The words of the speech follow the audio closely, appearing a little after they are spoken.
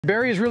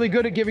Barry is really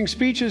good at giving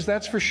speeches,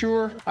 that's for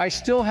sure. I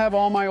still have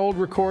all my old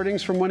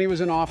recordings from when he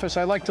was in office.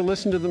 I like to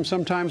listen to them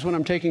sometimes when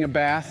I'm taking a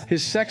bath.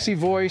 His sexy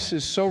voice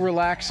is so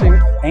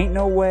relaxing. Ain't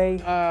no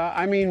way.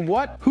 I mean,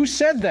 what? Who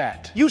said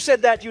that? You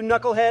said that, you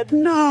knucklehead?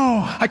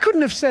 No, I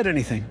couldn't have said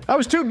anything. I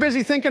was too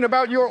busy thinking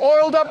about your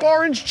oiled up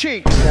orange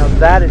cheeks. Now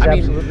that is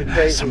absolutely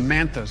crazy.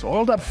 Samantha's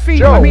oiled up feet.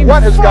 Joe, I mean,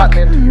 what has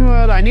gotten into you?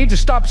 I need to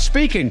stop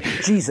speaking.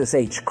 Jesus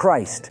H.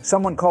 Christ.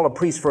 Someone call a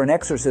priest for an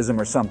exorcism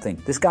or something.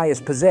 This guy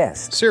is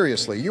possessed.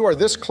 Seriously, you are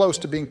this close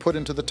to being put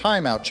into the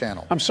timeout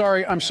channel. I'm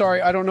sorry.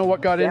 I don't know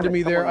what got into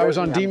me there. I was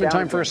on demon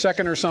time for a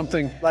second or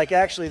something. Like,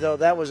 actually, though,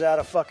 that was out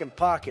of fucking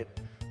pocket.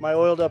 My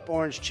oiled up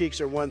orange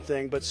cheeks are one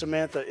thing, but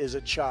Samantha is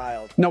a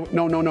child. No.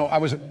 I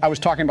was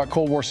talking about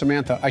Cold War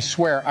Samantha. I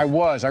swear, I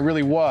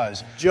really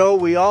was. Joe,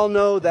 we all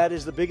know that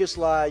is the biggest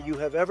lie you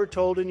have ever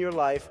told in your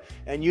life,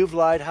 and you've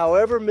lied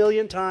however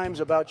million times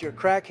about your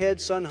crackhead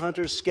son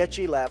Hunter's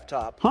sketchy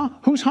laptop. Huh?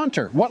 Who's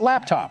Hunter? What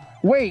laptop?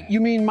 Wait, you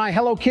mean my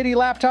Hello Kitty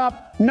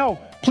laptop? No,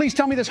 please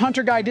tell me this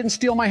Hunter guy didn't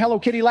steal my Hello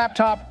Kitty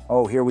laptop.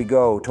 Oh, here we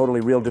go.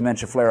 Totally real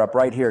dementia flare-up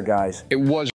right here, guys. It was